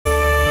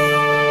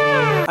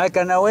I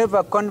can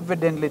however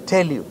confidently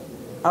tell you,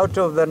 out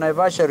of the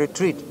Naivasha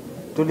retreat,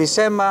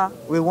 tulisema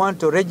we want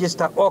to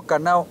register OKA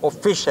now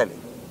officially.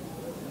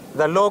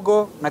 The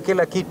logo na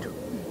kila kitu.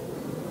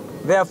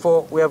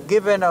 Therefore, we have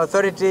given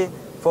authority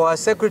for our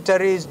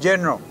secretaries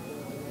general,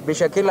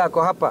 Bishakila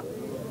ako hapa,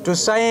 to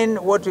sign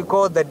what we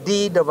call the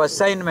deed of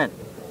assignment.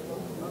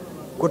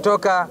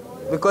 Kutoka,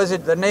 because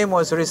the name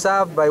was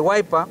reserved by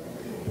Wiper,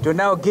 to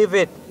now give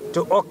it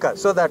to OKA,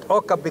 so that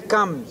OKA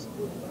becomes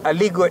a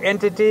legal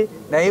entity,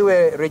 na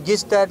iwe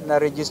registered na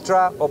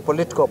registrar of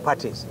political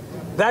parties.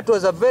 That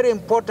was a very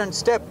important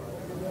step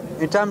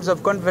in terms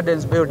of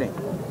confidence building.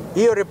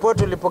 Hiyo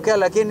report ulipokea,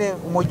 lakini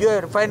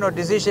mujue final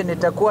decision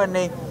itakuwa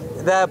ni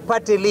the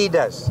party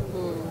leaders.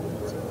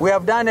 We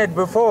have done it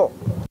before.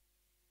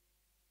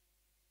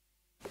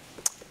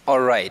 All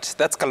right,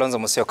 that's Kalonzo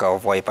Musyoka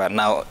of Wiper.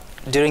 Now,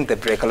 during the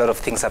break, a lot of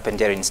things happened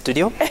here in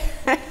studio.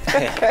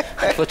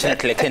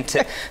 Unfortunately, I can't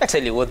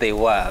tell you what they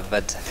were,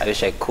 but I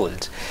wish I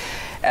could.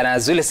 And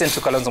as we listen to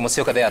Kalonzo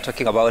Musyoka, they are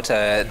talking about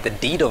the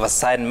deed of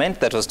assignment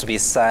that was to be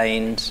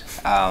signed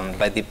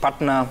by the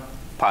partner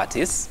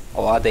parties,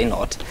 or are they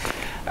not?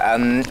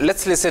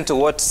 Let's listen to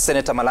what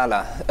Senator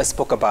Malala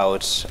spoke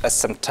about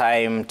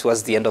sometime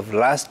towards the end of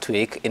last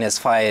week in as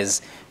far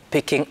as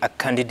picking a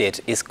candidate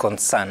is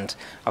concerned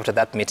after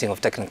that meeting of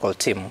technical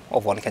team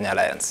of One Kenya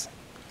Alliance.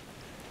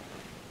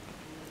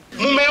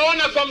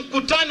 Mumeona kwa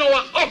mkutano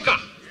wa OKA,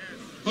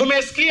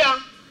 mumesikia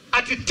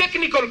ati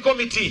technical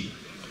committee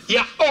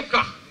ya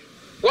OKA,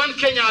 One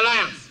Kenya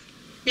Alliance,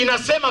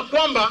 inasema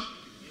kwamba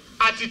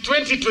ati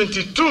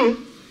 2022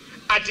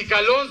 ati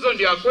Kalonzo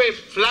ndio akwe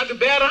flag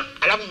bearer,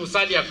 alafu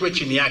Musalia akwe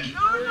chini yake.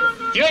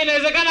 Hiyo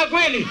inawezekana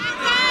kweli?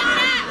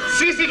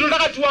 Sisi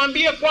tunataka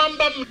tuambie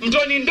kwamba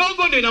mtoni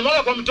ndogo ndio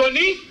inamwaga kwa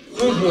mtoni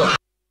kubwa.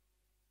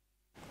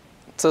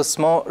 So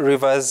small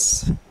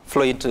rivers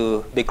flow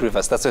into big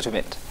rivers, that's what you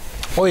meant?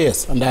 Oh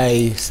yes, and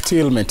I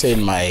still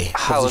maintain my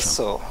How position.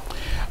 so?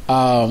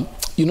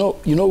 You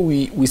know,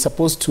 we're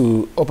supposed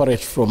to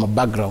operate from a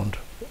background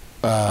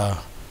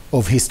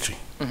of history.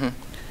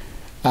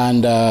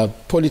 And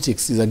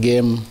politics is a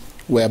game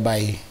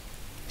whereby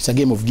it's a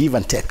game of give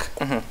and take.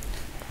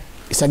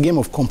 It's a game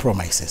of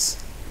compromises.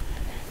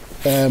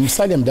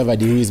 Musalia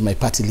Mudavadi, who is my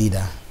party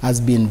leader, has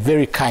been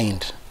very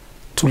kind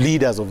to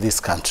leaders of this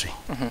country.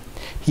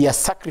 He has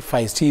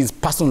sacrificed his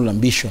personal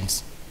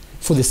ambitions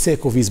for the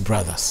sake of his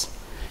brothers.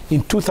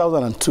 In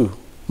 2002,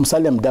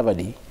 Musalia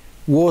Mudavadi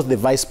was the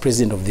vice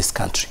president of this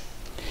country.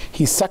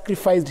 He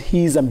sacrificed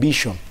his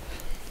ambition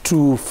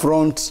to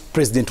front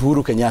President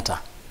Uhuru Kenyatta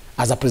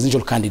as a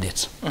presidential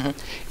candidate.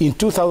 In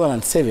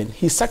 2007,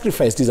 he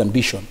sacrificed his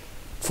ambition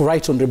for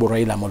Right Honorable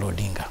Raila Amolo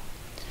Odinga.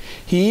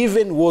 He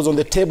even was on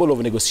the table of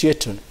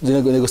negotiations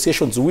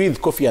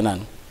with Kofi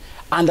Annan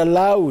and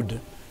allowed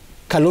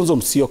Kalonzo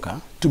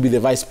Musyoka to be the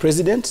vice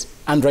president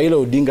and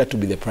Raila Odinga to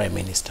be the prime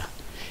minister.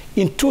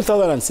 In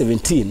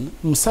 2017,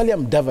 Musalia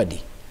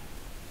Mudavadi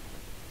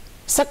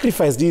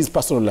sacrificed his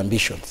personal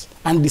ambitions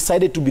and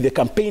decided to be the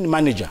campaign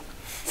manager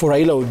for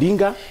Raila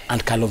Odinga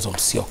and Kalonzo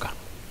Musyoka.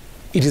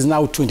 It is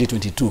now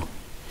 2022.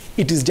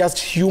 It is just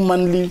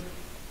humanly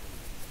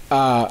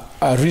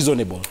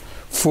reasonable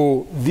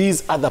for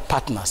these other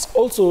partners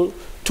also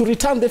to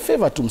return the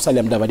favor to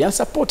Musalia Mudavadi and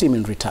support him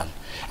in return.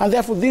 And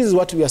therefore, this is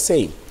what we are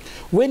saying.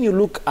 When you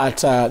look at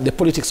the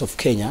politics of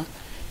Kenya,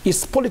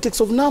 it's politics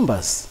of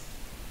numbers.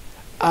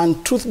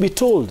 And truth be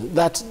told,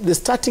 that the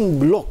starting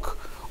block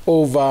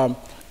of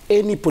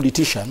any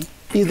politician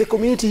is the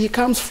community he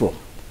comes from.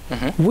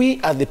 We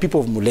are the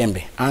people of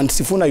Mulembe, and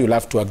Sifuna, you'll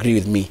have to agree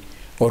with me,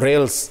 or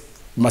else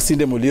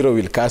Masinde Muliro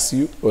will curse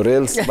you, or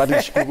else Martin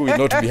Shikugu will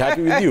not be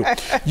happy with you.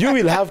 You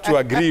will have to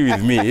agree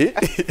with me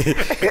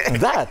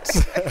that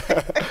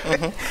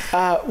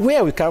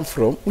where we come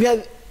from, we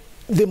are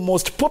the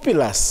most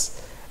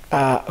populous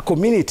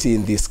community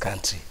in this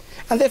country.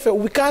 And therefore,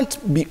 we can't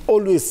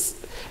always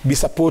be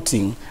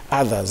supporting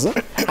others,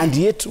 and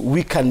yet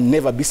we can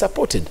never be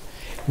supported.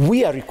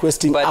 We are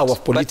requesting our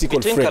political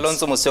between friends.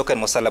 Kalonzo Musyoka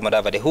and Musalia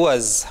Mudavadi, who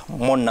has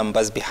more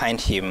numbers behind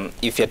him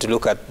if you have to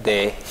look at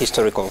the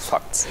historical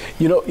facts?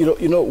 You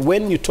know,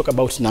 when you talk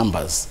about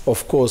numbers,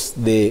 of course,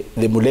 the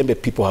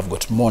Mulembe people have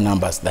got more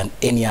numbers than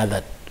any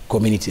other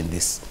community in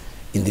this.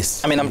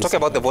 I mean, I'm talking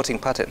about the voting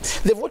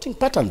patterns. The voting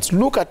patterns.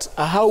 Look at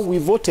how we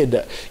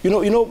voted. You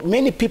know,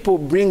 many people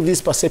bring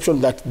this perception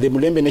that the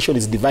Mulembe nation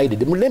is divided.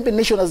 The Mulembe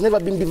nation has never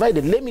been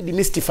divided. Let me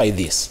demystify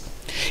this.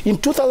 In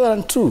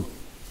 2002,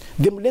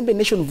 the Mulembe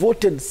nation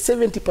voted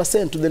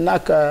 70% to the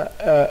NAC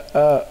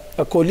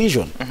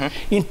coalition.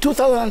 In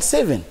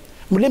 2007,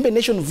 Mulembe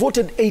nation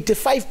voted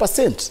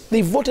 85%.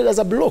 They voted as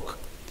a bloc.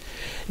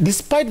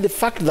 Despite the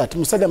fact that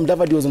Musalia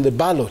Mudavadi was on the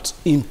ballot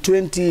in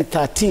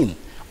 2013,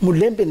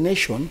 Mulembe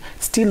nation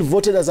still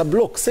voted as a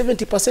bloc,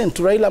 70%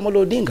 to Raila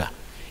Amolo Odinga.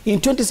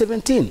 In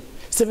 2017,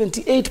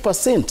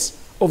 78%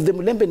 of the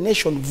Mulembe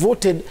nation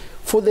voted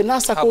for the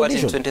NASA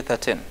coalition. How about in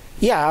 2013?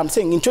 Yeah, I'm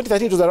saying in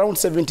 2013 it was around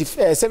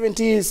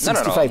 65%.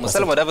 No.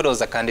 Musalia Mudavadi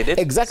was a candidate.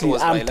 Exactly. So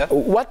was Raila.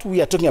 What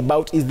we are talking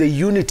about is the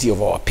unity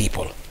of our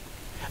people.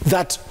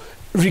 That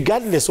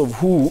regardless of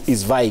who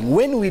is vying,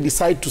 when we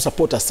decide to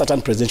support a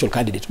certain presidential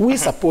candidate, we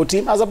support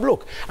him as a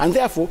bloc. And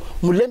therefore,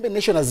 Mulembe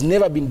Nation has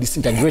never been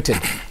disintegrated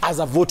as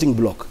a voting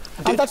bloc.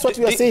 And that's what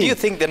we are saying. Do you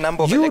think the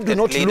number of elected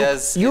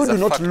leaders is a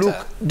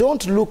factor?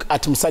 Don't look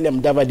at Musalia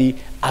Mudavadi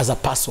as a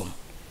person.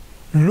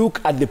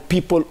 Look at the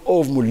people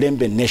of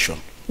Mulembe Nation.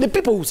 The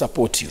people who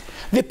support you.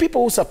 The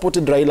people who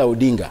supported Raila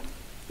Odinga.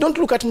 Don't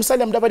look at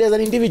Musalia Mudavadi as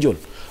an individual.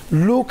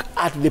 Look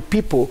at the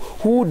people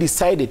who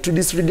decided to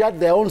disregard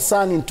their own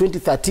son in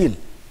 2013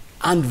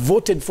 and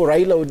voted for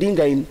Raila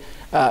Odinga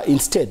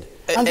instead.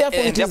 And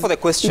therefore, the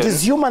question, it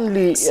is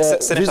humanly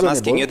Senator, reasonable. I'm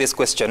asking you this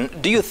question.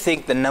 Do you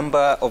think the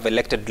number of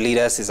elected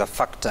leaders is a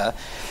factor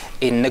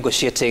in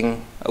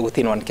negotiating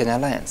within One Kenya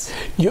Alliance?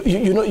 The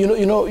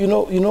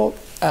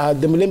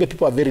Mulembe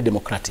people are very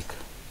democratic.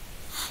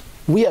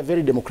 We are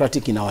very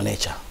democratic in our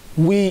nature.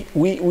 We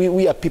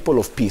are people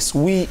of peace.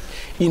 We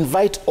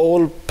invite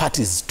all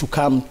parties to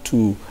come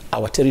to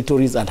our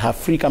territories and have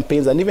free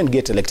campaigns and even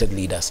get elected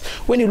leaders.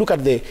 When you look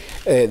at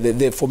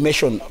the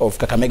formation of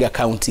Kakamega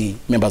County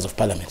members of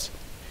parliament,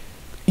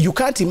 you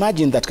can't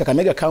imagine that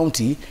Kakamega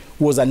County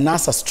was a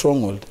NASA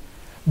stronghold,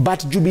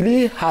 but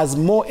Jubilee has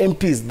more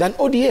MPs than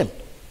ODM.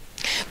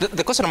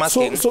 The question I'm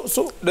asking...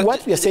 So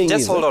what we are saying is...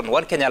 Just hold on,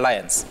 One Kenya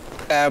Alliance.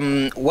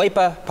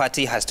 Wiper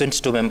Party has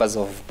 22 members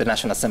of the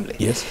National Assembly.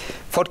 Yes.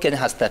 Ford Kenya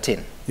has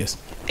 13. Yes.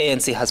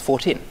 ANC has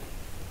 14.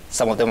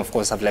 Some of them, of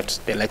course, have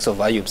left the likes of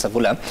Ayub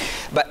Savula.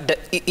 But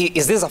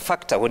is this a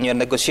factor when you're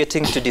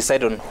negotiating to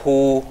decide on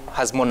who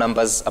has more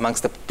numbers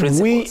amongst the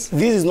principals?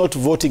 This is not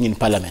voting in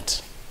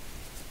parliament.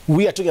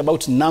 We are talking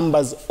about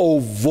numbers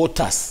of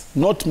voters,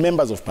 not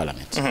members of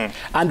parliament.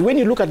 And when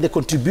you look at the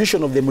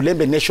contribution of the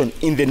Mulembe Nation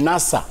in the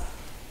NASA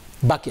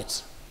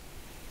bucket,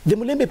 the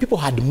Mulembe people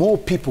had more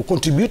people,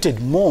 contributed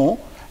more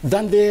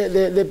than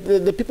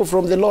the people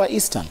from the lower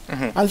eastern.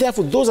 And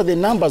therefore, those are the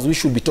numbers we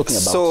should be talking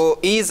about. So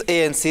is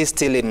ANC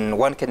still in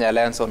One Kenya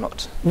Alliance or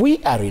not?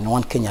 We are in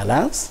One Kenya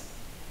Alliance,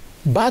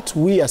 but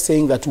we are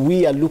saying that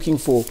we are looking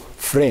for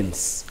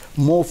friends,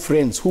 more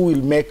friends who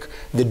will make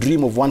the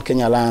dream of One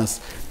Kenya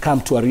Alliance come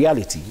to a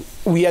reality.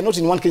 We are not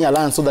in One Kenya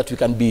Alliance so that we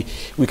can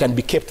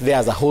be kept there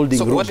as a holding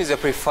group. So what is your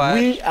preferred?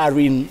 We are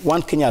in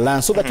One Kenya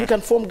Alliance so that we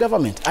can form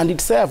government, and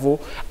it's therefore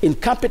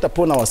incumbent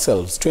upon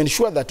ourselves to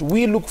ensure that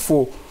we look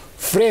for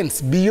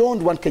friends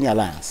beyond One Kenya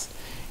Alliance.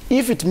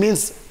 If it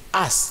means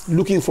us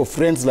looking for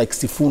friends like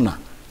Sifuna,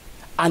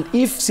 and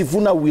if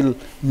Sifuna will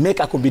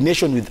make a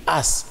combination with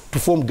us to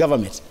form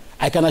government,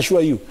 I can assure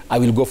you, I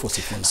will go for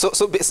Sifuna. So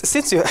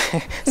since you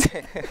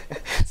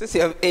since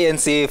you have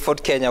ANC,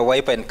 Ford Kenya,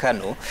 Wiper, and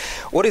KANU,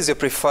 what is your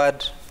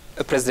preferred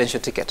presidential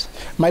ticket?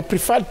 My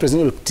preferred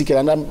presidential ticket,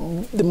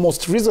 and the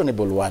most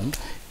reasonable one,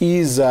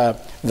 is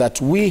that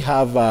we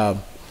have a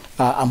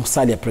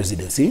Musalia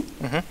presidency,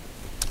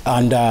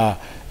 and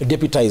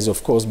deputized,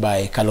 of course,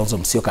 by Kalonzo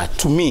Musyoka.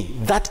 To me,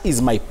 that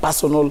is my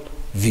personal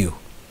view.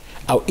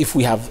 If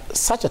we have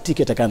such a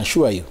ticket, I can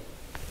assure you,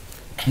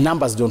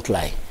 numbers don't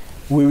lie.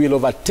 We will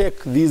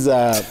overtake these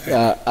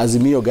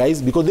Azimio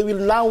guys because they will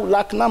now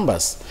lack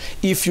numbers.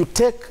 If you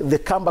take the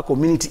Kamba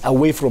community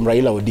away from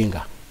Raila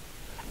Odinga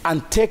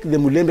and take the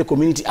Mulembe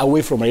community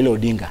away from Raila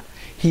Odinga,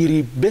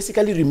 he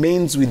basically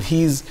remains with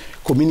his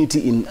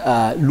community in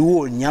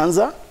Luo,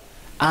 Nyanza,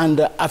 and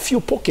a few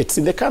pockets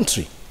in the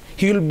country.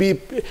 He will be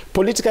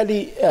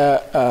politically...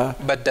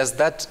 But does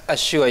that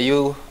assure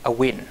you a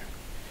win?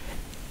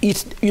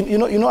 You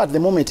know, at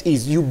the moment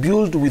is you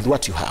build with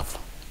what you have.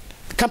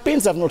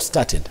 Campaigns have not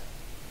started.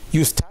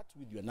 You start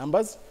with your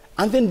numbers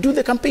and then do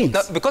the campaigns.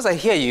 Now, because I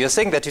hear you, you're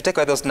saying that you take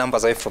those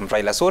numbers away from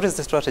Raila. So what is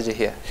the strategy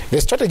here? The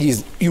strategy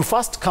is you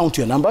first count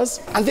your numbers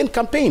and then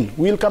campaign.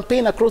 We will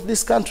campaign across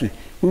this country.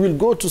 We will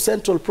go to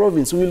Central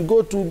Province. We will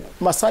go to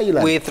Masai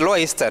Land. With Lower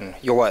Eastern,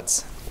 your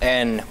words,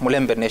 and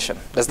Mulembe Nation,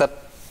 does that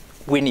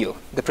win you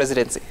the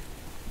presidency?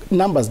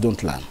 Numbers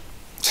don't learn.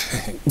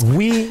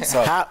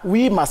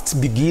 We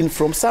must begin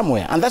from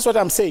somewhere, and that's what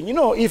I'm saying. You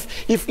know, if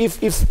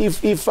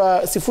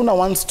Sifuna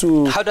wants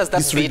to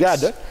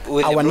disregard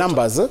our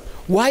numbers,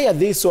 why are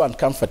they so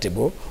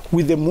uncomfortable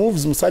with the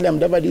moves Musalia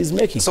Mudavadi is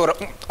making? So,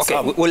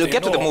 okay, we'll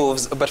get to the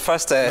moves, but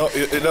first,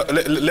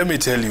 let me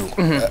tell you.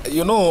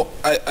 You know,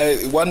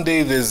 one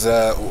day there's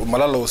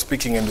Malala was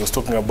speaking and he was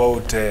talking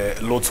about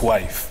Lot's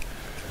wife.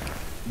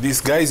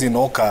 These guys in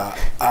OKA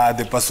are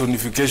the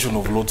personification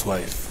of Lot's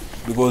wife,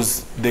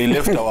 because they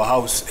left our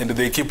house and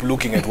they keep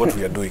looking at what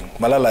we are doing.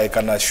 Malala, I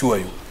can assure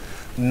you,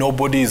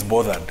 nobody is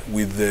bothered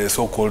with the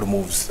so-called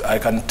moves. I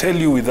can tell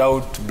you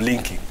without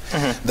blinking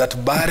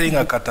that barring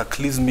a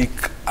cataclysmic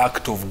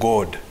act of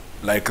God,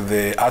 like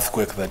the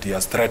earthquake that he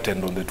has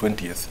threatened on the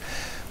 20th,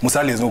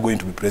 Musalia is not going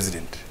to be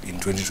president in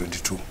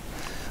 2022.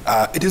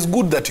 It is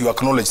good that you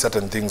acknowledge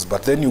certain things,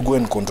 but then you go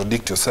and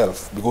contradict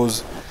yourself,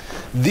 because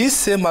this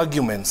same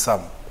argument,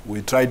 Sam,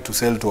 we tried to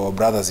sell to our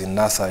brothers in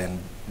NASA, and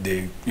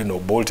they, you know,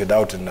 bolted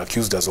out and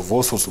accused us of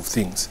all sorts of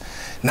things.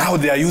 Now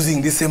they are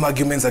using these same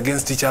arguments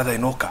against each other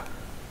in OKA,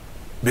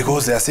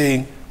 because they are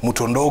saying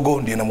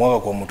Mutondogo ndiye namwaga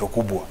kwa Muto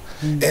kubwa.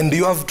 And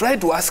you have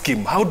tried to ask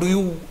him, how do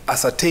you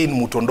ascertain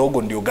mtu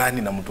ndogo ndio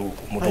gani na mtu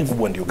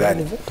kubwa ndio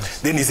gani?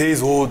 Then he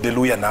says, oh, the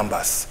Luya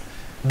numbers.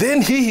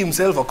 Then he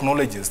himself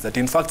acknowledges that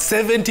in fact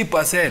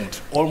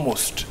 70%,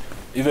 almost,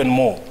 even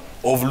more,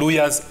 of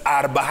Luyas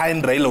are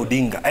behind Raila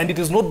Odinga. And it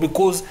is not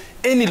because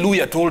any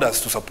Luya told us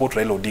to support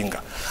Raila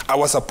Odinga.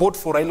 Our support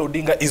for Raila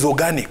Odinga is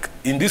organic.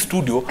 In this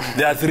studio,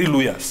 there are 3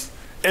 Luyas.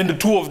 And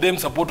 2 of them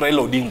support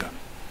Raila Odinga.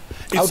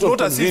 It's out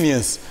not of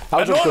convenience.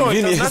 Out of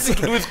convenience. It has nothing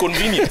to do with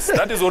convenience.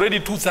 That is already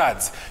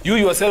 2/3. You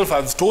yourself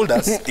have told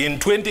us in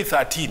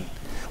 2013,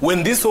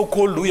 when this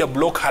so-called Luya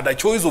bloc had a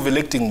choice of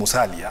electing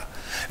Musalia,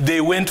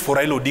 they went for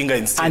Raila Odinga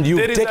instead. And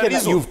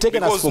you've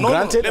taken us for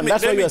granted, and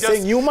that's why you are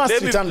saying you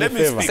must return the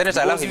favor.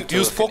 Senator, allow him to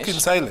you spoke in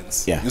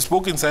silence. Yeah. You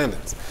spoke in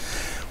silence.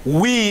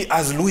 We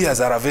as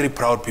Luyas are a very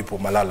proud people,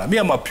 Malala. Me,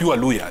 I'm a pure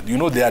Luya. You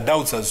know, there are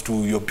doubts as to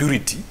your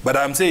purity, but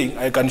I'm saying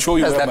I can show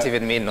you. What does that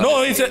even mean?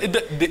 No,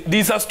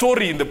 there's a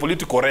story in the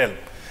political realm.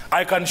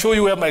 I can show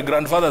you where my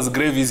grandfather's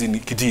grave is in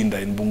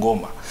Kitinda, in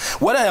Bungoma.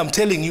 What I am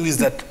telling you is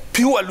that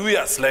pure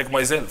Luyas like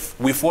myself,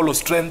 we follow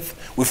strength,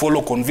 we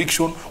follow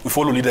conviction, we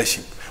follow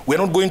leadership. We're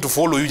not going to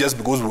follow you just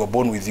because we were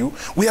born with you.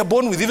 We are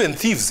born with even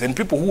thieves and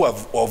people who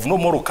have of no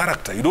moral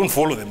character. You don't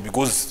follow them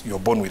because you're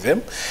born with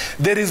them.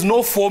 There is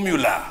no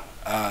formula,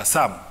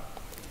 Sam,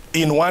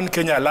 in One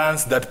Kenya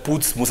Alliance that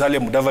puts Musalia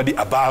Mudavadi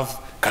above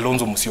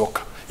Kalonzo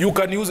Musyoka. You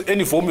can use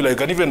any formula. You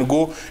can even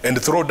go and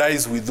throw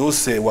dice with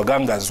those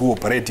wagangas who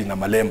operate in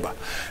Amalemba.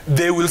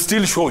 They will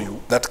still show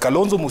you that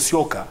Kalonzo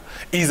Musyoka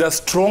is a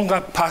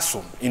stronger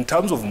person in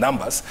terms of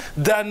numbers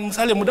than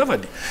Musalia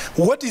Mudavadi.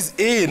 What is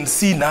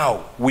ANC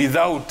now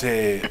without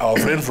our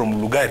friend from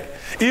Lugari?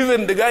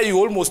 Even the guy you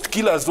almost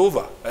killed us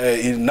over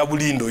in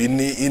Nabulindo, in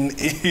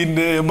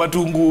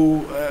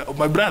Matungu,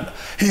 my brother,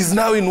 he's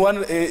now in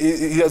one,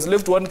 he has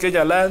left One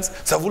Kenya Alliance.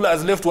 Savula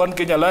has left One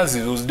Kenya Alliance.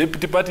 He was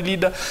deputy party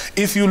leader.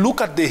 If you look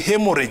at the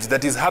hemorrhage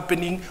that is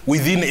happening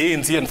within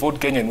ANC and Ford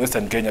Kenya and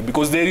Western Kenya,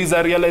 because there is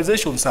a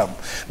realization, Sam,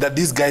 that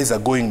these guys are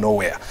going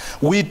nowhere.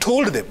 We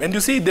told them, and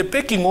you see, the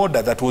pecking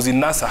order that was in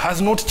NASA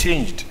has not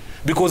changed,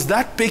 because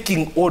that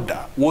pecking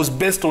order was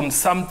based on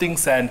something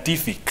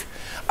scientific.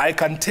 I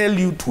can tell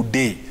you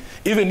today,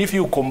 even if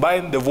you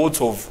combine the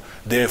votes of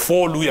the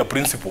 4 Luya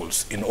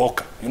principals in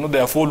OKA, you know,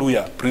 there are 4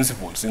 Luya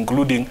principals,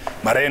 including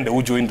Marende,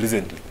 who joined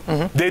recently.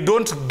 They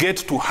don't get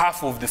to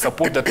half of the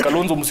support that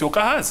Kalonzo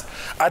Musyoka has.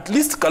 At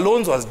least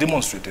Kalonzo has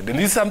demonstrated, and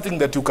this is something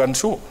that you can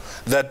show,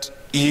 that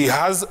he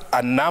has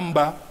a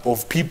number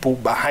of people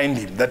behind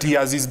him, that he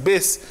has his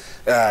base.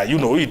 You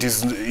know, it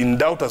is in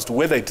doubt as to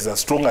whether it is as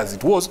strong as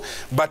it was,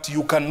 but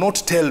you cannot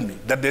tell me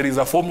that there is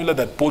a formula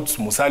that puts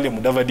Musalia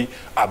Mudavadi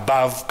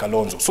above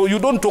Kalonzo. So you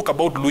don't talk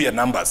about Luya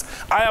numbers.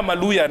 I am a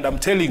Luya and I'm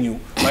telling you,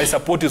 my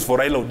support is for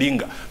Raila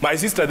Odinga. My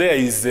sister there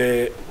is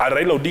a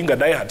Raila Odinga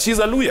diehard. She's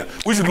a Luya.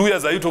 Which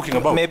Luyas are you talking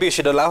about? Maybe you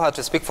should allow her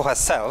to speak for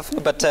herself.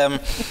 But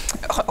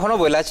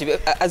Honorable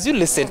Elachi, as you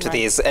listen to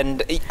this,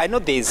 and I know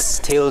there's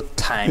still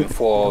time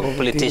for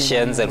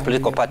politicians and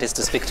political parties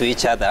to speak to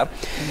each other,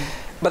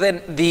 but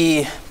then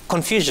the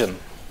confusion,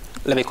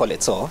 let me call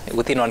it so,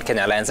 within One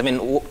Kenya Alliance, I mean,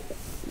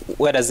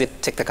 where does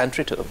it take the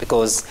country to?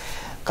 Because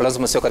Kalonzo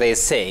Musyoka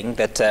is saying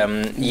that,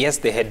 yes,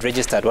 they had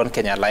registered One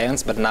Kenya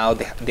Alliance, but now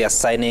they are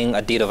signing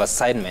a deed of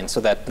assignment so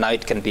that now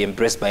it can be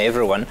embraced by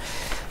everyone.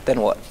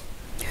 Then what?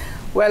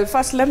 Well,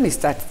 first, let me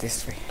start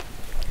this way.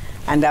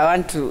 And I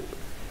want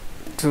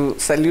to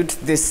salute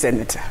this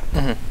senator.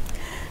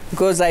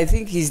 Because I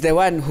think he's the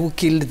one who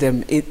killed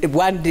them. In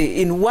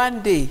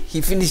one day,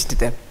 he finished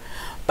them.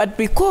 But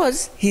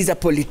because he's a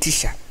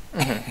politician,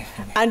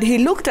 and he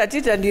looked at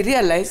it and he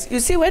realized,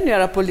 you see, when you're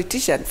a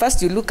politician,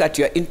 first you look at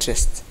your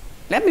interests.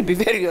 Let me be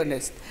very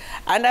honest.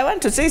 And I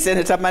want to say,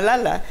 Senator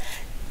Malala,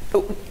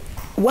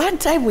 one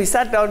time we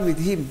sat down with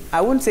him,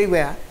 I won't say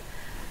where,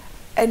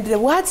 and the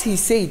words he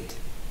said,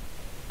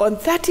 on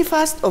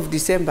 31st of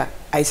December,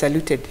 I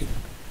saluted him.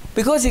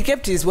 Because he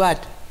kept his word.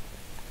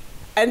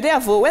 And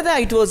therefore, whether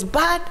it was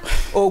bad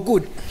or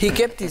good, he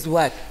kept his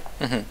word.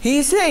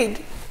 He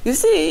said, you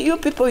see, you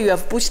people, you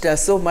have pushed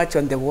us so much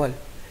on the wall.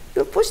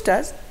 You pushed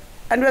us,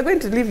 and we're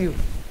going to leave you.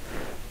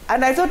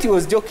 And I thought he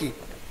was joking.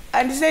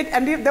 And he said,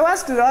 and if the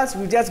worst to the worst,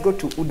 we just go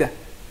to Uda.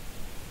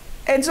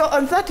 And so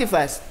on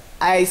 31st,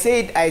 I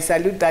said, I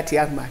salute that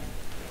young man.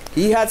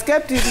 He has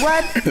kept his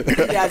word,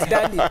 he has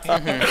done it.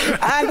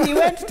 And he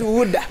went to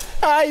Uda.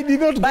 I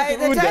did not go to Uda. By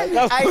the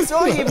time I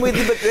saw him with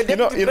the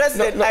deputy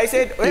president, I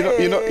said,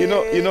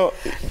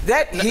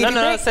 that he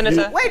remained,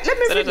 Senator. Wait, let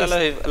me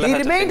finish. He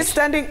remained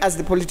standing as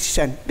the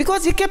politician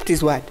because he kept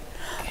his word.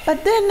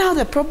 But then now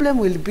the problem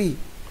will be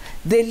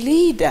the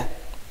leader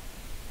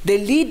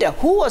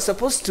who was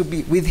supposed to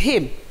be with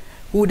him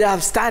would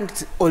have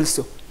stand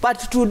also.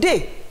 But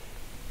today,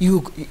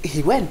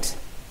 he went.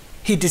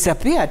 He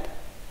disappeared.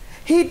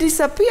 He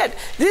disappeared.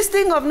 This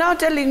thing of now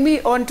telling me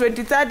on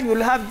 23rd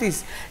you'll have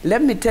this.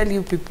 Let me tell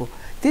you people,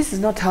 this is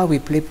not how we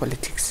play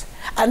politics.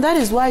 And that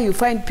is why you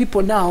find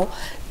people now,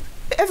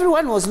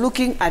 everyone was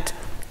looking at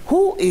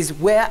who is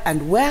where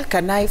and where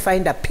can I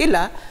find a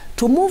pillar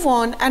to move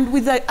on and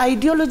with the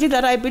ideology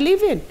that I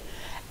believe in.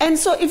 And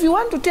so if you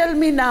want to tell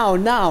me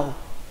now,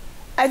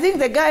 I think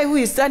the guy who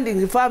is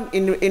standing firm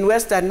in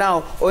Western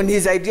now on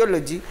his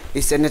ideology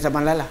is Senator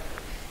Malala.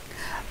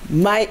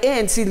 My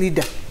ANC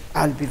leader,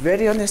 I'll be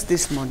very honest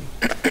this morning,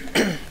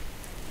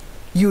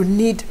 you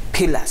need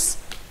pillars.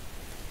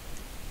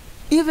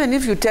 Even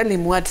if you tell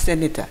him what,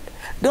 Senator,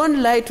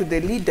 don't lie to the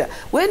leader.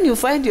 When you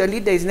find your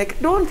leader is naked,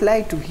 don't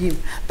lie to him.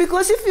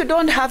 Because if you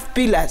don't have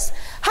pillars,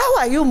 how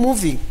are you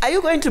moving? Are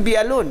you going to be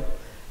alone?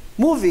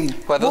 Moving.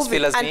 What those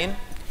pillars mean?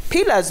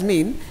 Pillars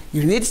mean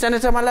you need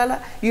Senator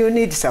Malala, you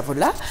need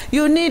Savula,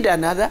 you need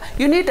another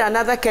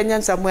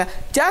Kenyan somewhere,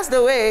 just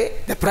the way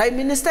the Prime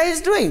Minister is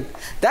doing.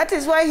 That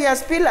is why he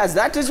has pillars.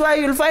 That is why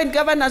you'll find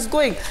governors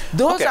going.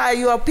 Those are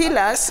your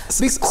pillars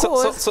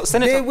because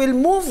Senator, they will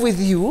move with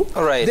you.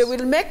 All right. They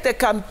will make the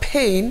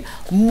campaign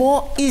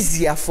more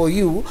easier for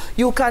you.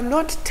 You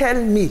cannot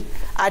tell me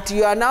that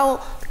you are now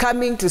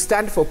coming to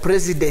stand for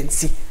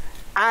presidency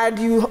and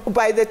you,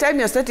 by the time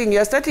you're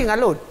starting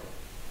alone.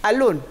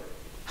 Alone.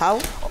 How?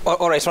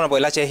 All right, Honorable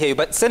Elachi, I hear you.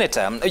 But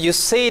Senator, you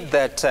said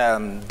that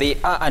they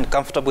are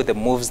uncomfortable with the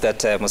moves that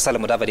Musalia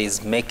Mudavadi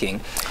is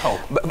making. How?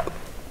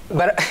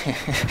 But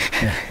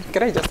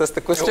can I just ask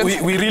the question?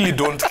 We really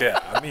don't care.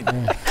 I mean,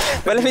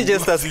 but let me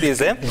just ask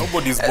this.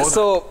 Nobody's bothered.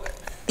 So,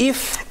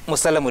 if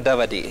Musalia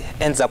Mudavadi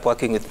ends up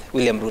working with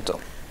William Ruto,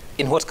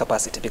 in what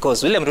capacity?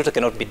 Because William Ruto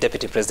cannot be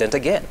deputy president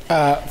again.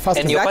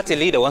 And your party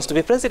leader wants to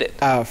be president.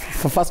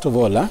 First of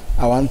all, I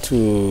want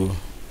to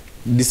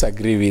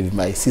disagree with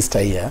my sister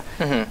here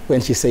when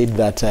she said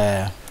that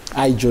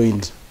I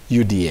joined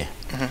UDA.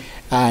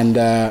 And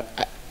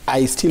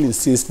I still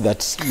insist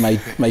that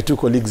my two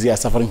colleagues here are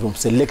suffering from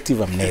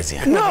selective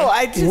amnesia. No,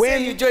 I didn't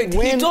say you joined.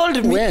 He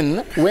told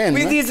me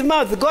with his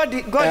mouth.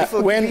 God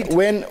forbid.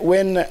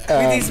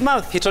 With his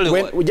mouth. He told you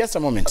what? Just a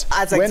moment.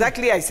 As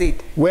exactly I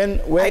said.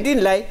 I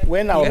didn't lie.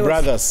 When our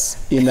brothers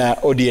in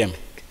ODM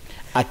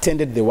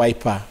attended the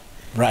Wiper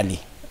rally,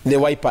 the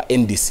Wiper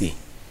NDC,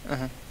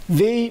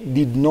 they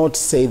did not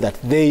say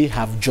that they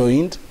have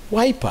joined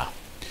Wiper.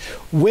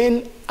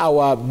 When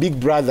our big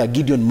brother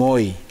Gideon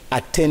Moi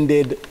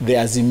attended the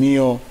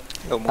Azimio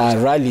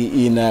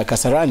rally in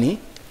Kasarani,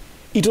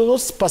 it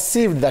was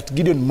perceived that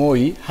Gideon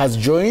Moi has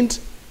joined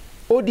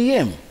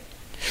ODM.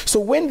 So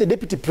when the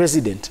deputy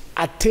president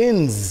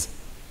attends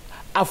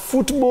a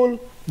football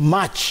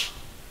match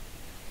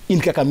in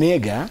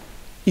Kakamega,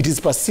 it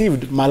is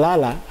perceived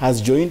Malala has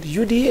joined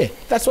UDA.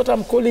 That's what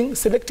I'm calling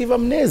selective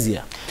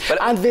amnesia.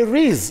 And there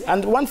is,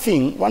 and one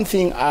thing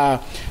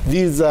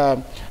these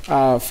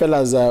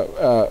fellas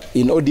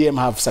in ODM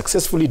have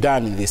successfully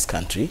done in this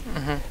country,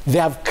 they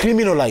have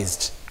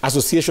criminalized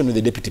association with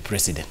the deputy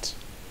president.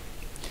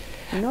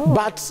 No.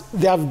 But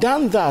they have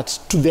done that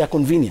to their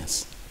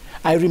convenience.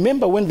 I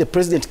remember when the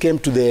president came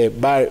to the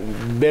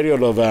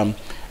burial of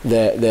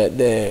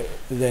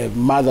the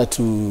mother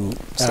to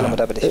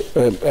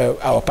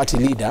our party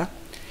leader,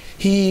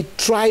 he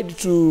tried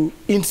to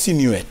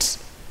insinuate,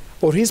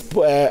 or his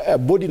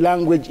body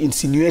language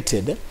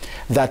insinuated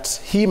that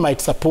he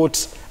might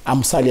support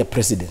Musalia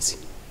presidency.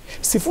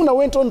 Sifuna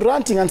went on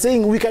ranting and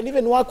saying, we can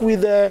even work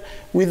with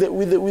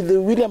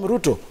William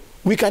Ruto.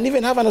 We can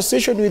even have an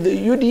association with the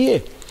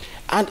UDA.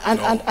 And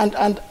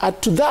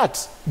to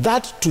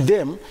that to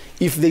them,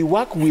 if they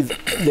work with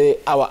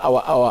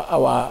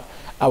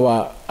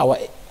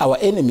our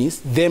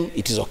enemies, then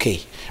it is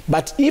okay.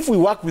 But if we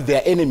work with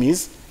their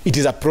enemies, it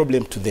is a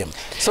problem to them.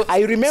 So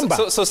I remember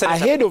Senator,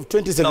 ahead of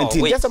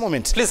 2017, just a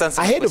moment, please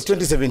answer ahead of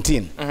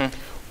 2017,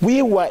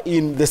 we were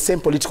in the same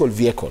political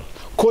vehicle,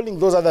 calling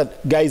those other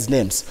guys'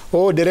 names,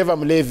 oh, Dereva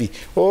Mlevi,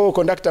 oh,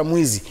 Conductor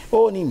Mwizi,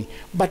 oh, Nini.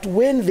 But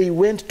when they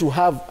went to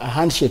have a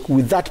handshake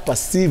with that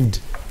perceived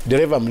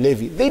Dereva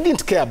Mlevi, they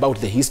didn't care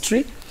about the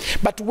history.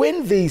 But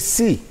when they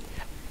see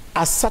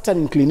a certain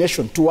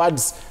inclination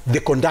towards the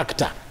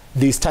conductor,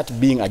 they start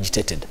being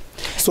agitated.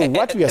 So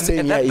what we are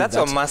saying here is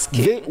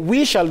that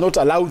we shall not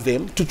allow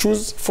them to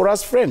choose for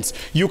us friends.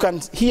 You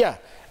can hear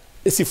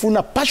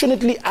Sifuna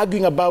passionately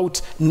arguing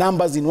about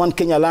numbers in One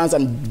Kenya lands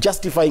and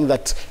justifying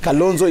that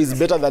Kalonzo is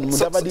better than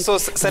Mudavadi.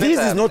 This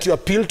is not your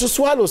pill to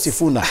swallow,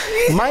 Sifuna.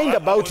 Mind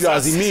about your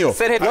Azimio.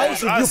 Why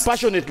should you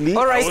passionately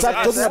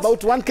start talking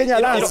about One Kenya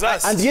lands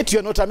and yet you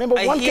are not a member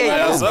of One Kenya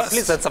lands?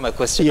 Please answer my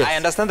question. Yes. I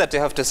understand that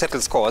you have to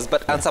settle scores,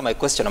 but answer my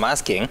question. I'm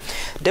asking,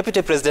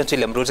 Deputy President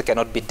William Ruto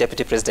cannot be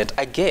Deputy President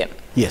again.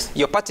 Yes.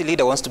 Your party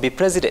leader wants to be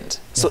President.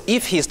 So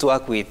if he is to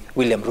work with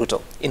William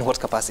Ruto, in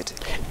what capacity?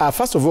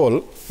 First of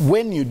all,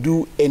 when you do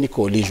any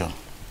coalition,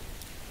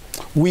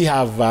 we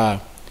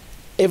have,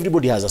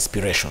 everybody has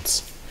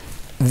aspirations.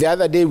 The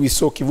other day we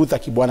saw Kivuta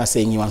Kibwana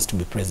saying he wants to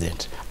be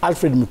president.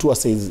 Alfred Mutua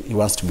says he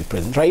wants to be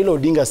president. Raila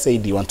Odinga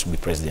said he wants to be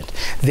president.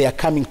 They are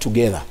coming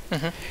together.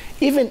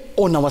 Even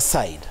on our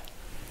side,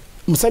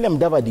 Musalia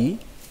Mudavadi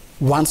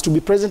wants to be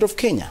president of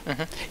Kenya.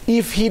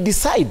 If he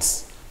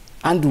decides,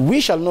 and we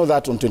shall know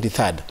that on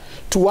 23rd,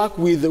 to work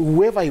with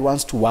whoever he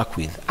wants to work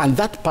with, and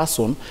that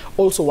person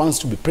also wants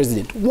to be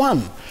president.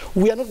 One,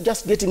 we are not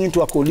just getting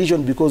into a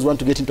coalition because we want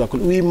to get into a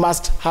coalition. We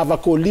must have a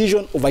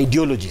coalition of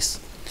ideologies.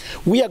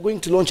 We are going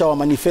to launch our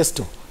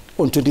manifesto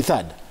on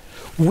 23rd.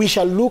 we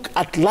shall look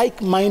at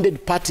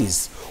like-minded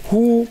parties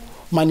who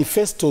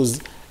manifestos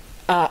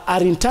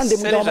are in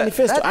tandem with our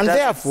manifesto, and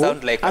therefore,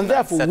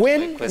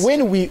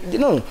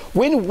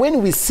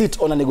 when we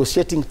sit on a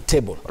negotiating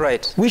table,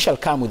 right, we shall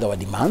come with our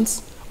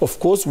demands. Of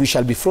course, we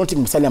shall be fronting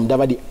Musalia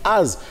Mudavadi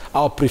as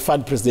our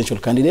preferred presidential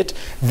candidate.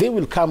 They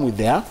will come with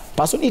their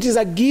person. It is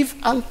a give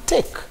and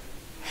take.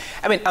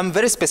 I mean, I'm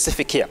very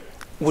specific here.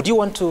 Would you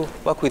want to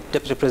work with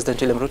Deputy President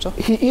William Ruto?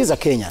 He is a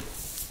Kenyan.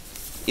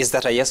 Is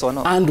that a yes or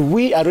no? And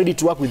we are ready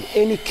to work with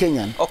any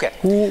Kenyan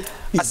who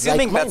is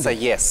assuming that's a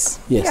yes.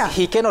 Yes. Yeah.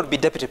 He cannot be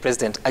deputy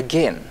president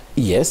again.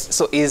 Yes.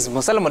 So is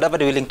Musalia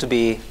Mudavadi willing to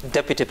be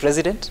deputy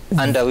president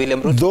under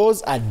William Ruto?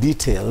 Those are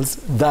details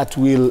that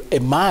will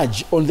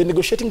emerge on the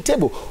negotiating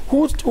table.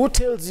 Who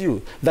tells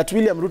you that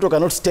William Ruto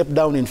cannot step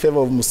down in favor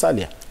of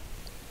Musalia?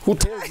 Who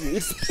tells you?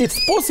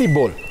 It's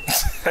possible.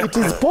 It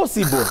is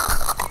possible.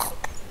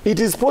 It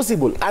is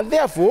possible, and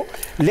therefore,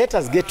 let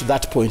us get to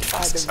that point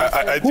first.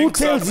 Who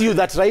tells you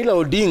that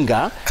Raila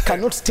Odinga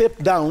cannot step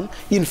down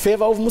in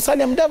favor of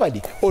Musalia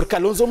Mudavadi or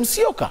Kalonzo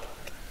Musyoka?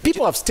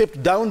 People have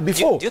stepped down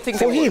before. Do you think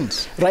for him,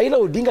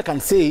 Raila Odinga can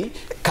say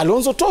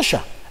Kalonzo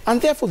Tosha, and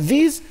therefore,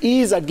 this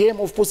is a game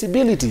of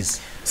possibilities.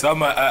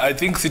 Sam, I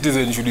think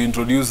citizens should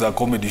introduce a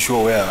comedy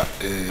show where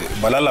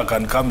Malala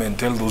can come and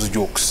tell those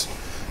jokes.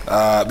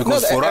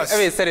 Because for us, I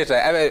mean,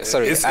 Senator,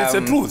 sorry, it's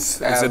a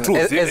truth. It's a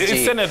truth.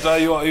 If Senator,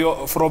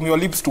 you're from your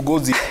lips to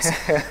God's ears.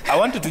 I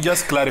wanted to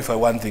just clarify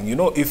one thing. You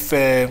know, if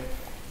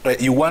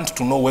you want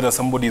to know whether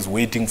somebody is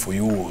waiting for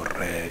you, or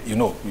you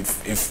know,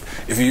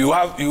 if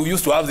you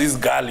used to have this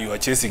girl you are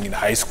chasing in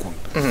high school,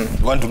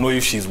 you want to know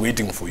if she's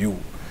waiting for you.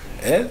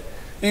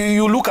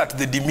 You look at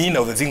the demeanor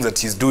of the things that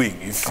she's doing.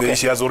 If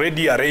she has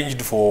already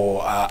arranged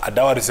for a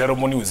dowry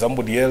ceremony with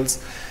somebody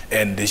else,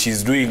 and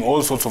she's doing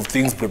all sorts of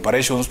things,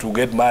 preparations to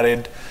get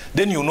married,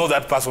 then you know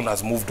that person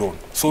has moved on.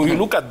 So you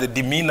look at the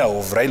demeanor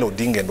of Raila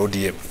Odinga and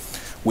ODM.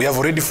 We have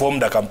already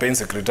formed a campaign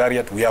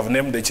secretariat. We have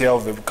named the chair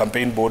of the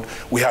campaign board.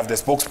 We have the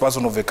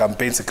spokesperson of the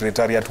campaign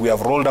secretariat. We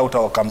have rolled out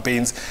our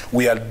campaigns.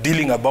 We are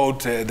dealing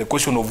about the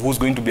question of who's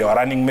going to be our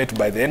running mate.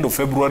 By the end of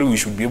February, we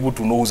should be able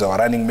to know who's our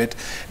running mate.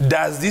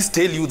 Does this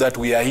tell you that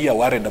we are here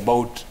worried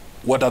about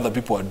what other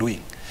people are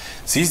doing?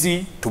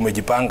 Sisi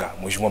tumejipanga,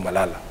 Mheshimiwa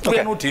Malala. We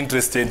are not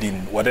interested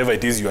in whatever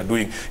it is you are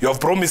doing. You have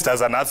promised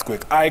us an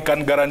earthquake. I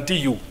can guarantee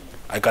you,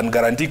 I can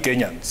guarantee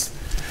Kenyans,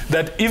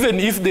 that even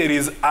if there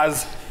is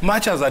as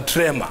much as a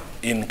tremor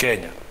in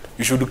Kenya,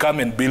 you should come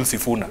and build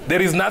Sifuna.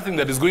 There is nothing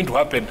that is going to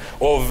happen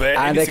of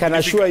and I can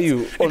assure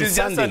you, it is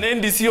Sunday, just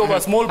an NDC of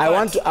a small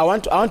part. I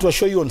want to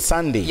assure you on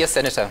Sunday. Yes,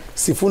 Senator.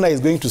 Sifuna is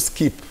going to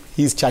skip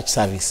his church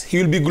service. He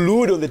will be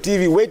glued on the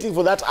TV waiting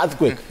for that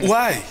earthquake.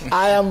 Why?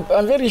 I'm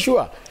very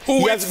sure.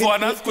 Who waits for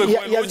an earthquake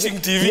while watching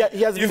TV?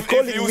 He has been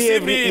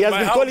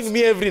calling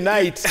me every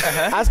night,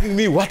 asking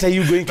me, what are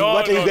you going to,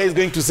 what are you guys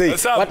going to say?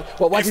 Sam,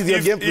 what is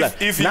your game plan?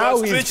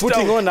 Now he's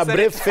putting on a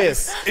brave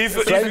face. If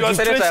you are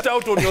stretched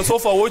out on your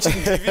sofa watching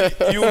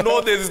TV, you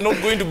know there is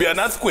not going to be an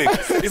earthquake.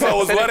 If I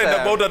was worried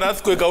about an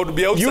earthquake, I would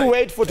be outside. You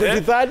wait for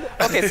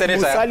 23rd. Okay,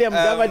 Senator. Musalia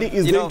Mudavadi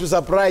is going to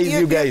surprise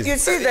you guys. You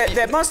see,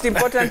 the most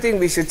important thing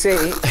we should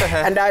say,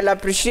 and I'll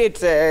appreciate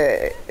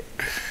the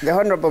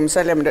Honorable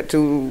Musalia Mudavadi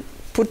to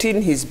put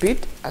in his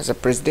bid as a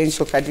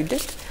presidential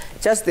candidate,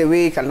 just the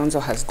way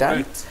Kalonzo has done.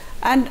 Right.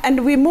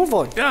 And we move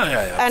on.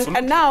 Yeah,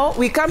 and now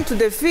we come to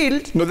the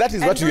field. No, that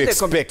is what you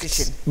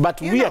expect.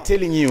 But we are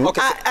telling you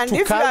and to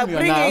if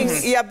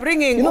you are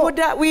bringing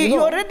order, you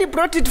already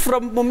brought it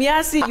from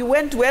Mumiasi, you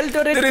went to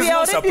Eldoret. There is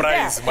no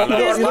surprise,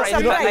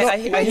 I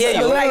hear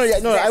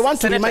you. No, I want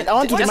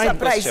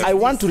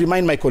to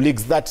remind my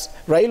colleagues that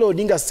Raila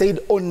Odinga said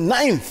on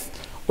 9th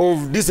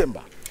of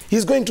December,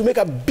 he's going to make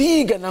a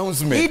big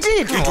announcement. He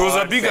did. It was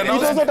a big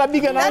announcement. It was not a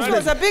big announcement. That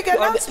was a big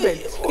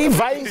announcement.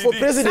 Vying for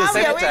presidency. Now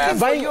we are waiting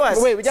for yours.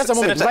 Wait, just a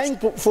moment. Vying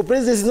for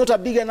presidency is not a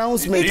big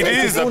announcement. It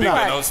is a big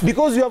announcement.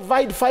 Because you have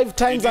vied 5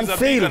 times and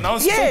failed.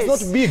 Yes. So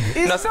it's not big.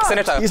 It's not.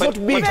 Senator, it's not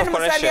big. Even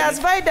Musalia has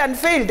vied and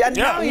failed. And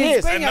now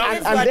he's going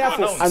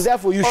and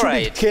therefore you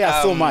shouldn't care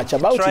so much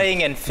about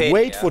it.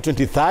 Wait for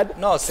 23rd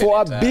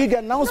for a big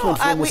announcement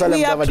from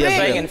Musalia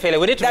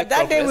Mudavadi.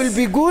 That day will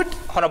be good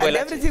and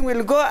everything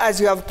will go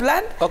as you have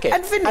planned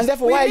and finish. And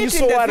therefore, why are you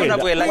so worried?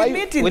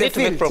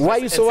 Why are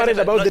you so worried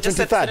about the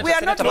 23rd? We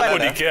are not worried.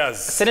 Nobody cares.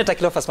 Senator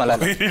Cleophas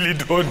Malala. We really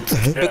don't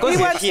care. Because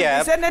he wants to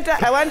be senator,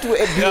 I want to be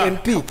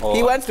MP.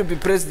 He wants to be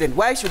president.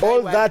 Why should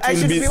all that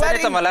will be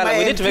Senator Malala,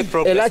 we need to make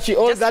progress. Elachi,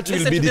 all that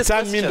will be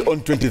determined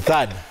on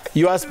 23rd.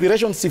 Your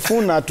aspiration,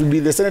 Sifuna, to be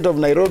the senator of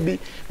Nairobi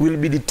will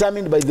be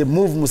determined by the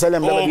move Musalia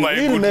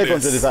Mudavadi will make on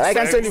 23rd. I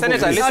can tell you.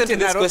 Senator, listen to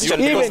this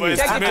question.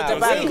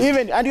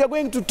 And you are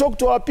going to talk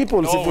to our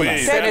people, Sifuna.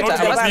 Senator,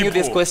 I'm asking you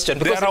this question.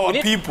 They are our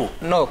people.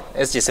 No,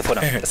 SG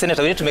Sifuna.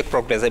 Senator, we need to make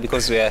progress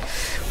because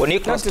when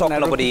you close talk,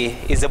 nobody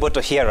is able to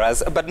hear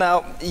us. But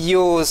now,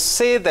 you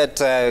say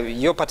that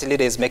your party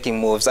leader is making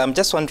moves. I'm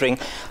just wondering,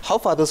 how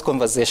far are those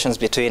conversations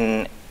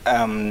between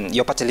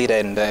your party leader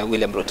and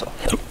William Ruto?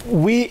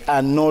 We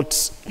are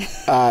not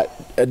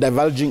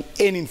divulging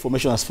any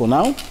information as for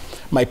now.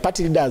 My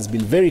party leader has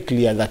been very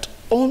clear that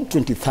on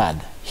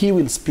 23rd, he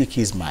will speak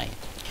his mind.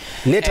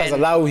 Let us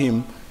allow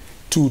him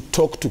to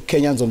talk to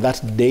Kenyans on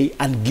that day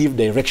and give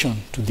direction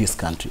to this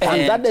country.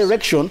 And that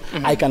direction,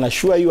 I can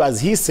assure you,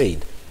 as he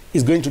said,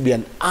 is going to be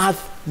an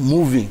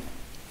earth-moving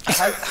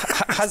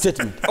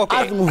statement.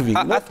 Okay, earth-moving.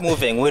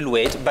 Earth-moving, we'll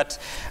wait. But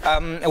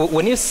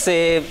when you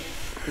say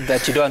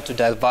that you don't want to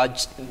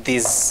divulge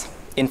this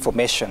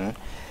information,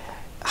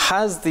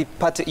 has the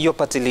party, your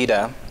party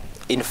leader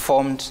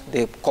informed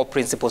the core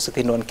principles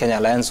within One Kenya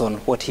Alliance on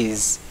what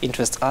his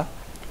interests are?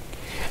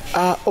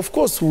 Of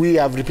course, we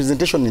have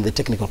representation in the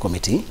technical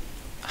committee.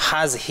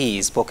 Has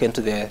he spoken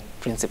to the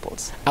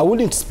principals? I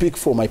wouldn't speak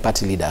for my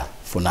party leader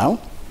for now.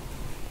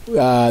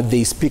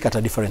 They speak at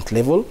a different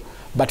level.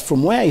 But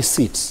from where I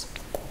sit,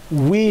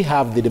 we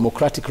have the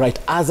democratic right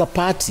as a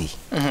party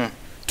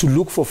to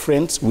look for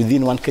friends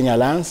within One Kenya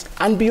Alliance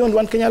and beyond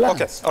One Kenya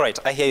Alliance. Okay, all right.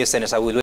 I hear you, Senator. We'll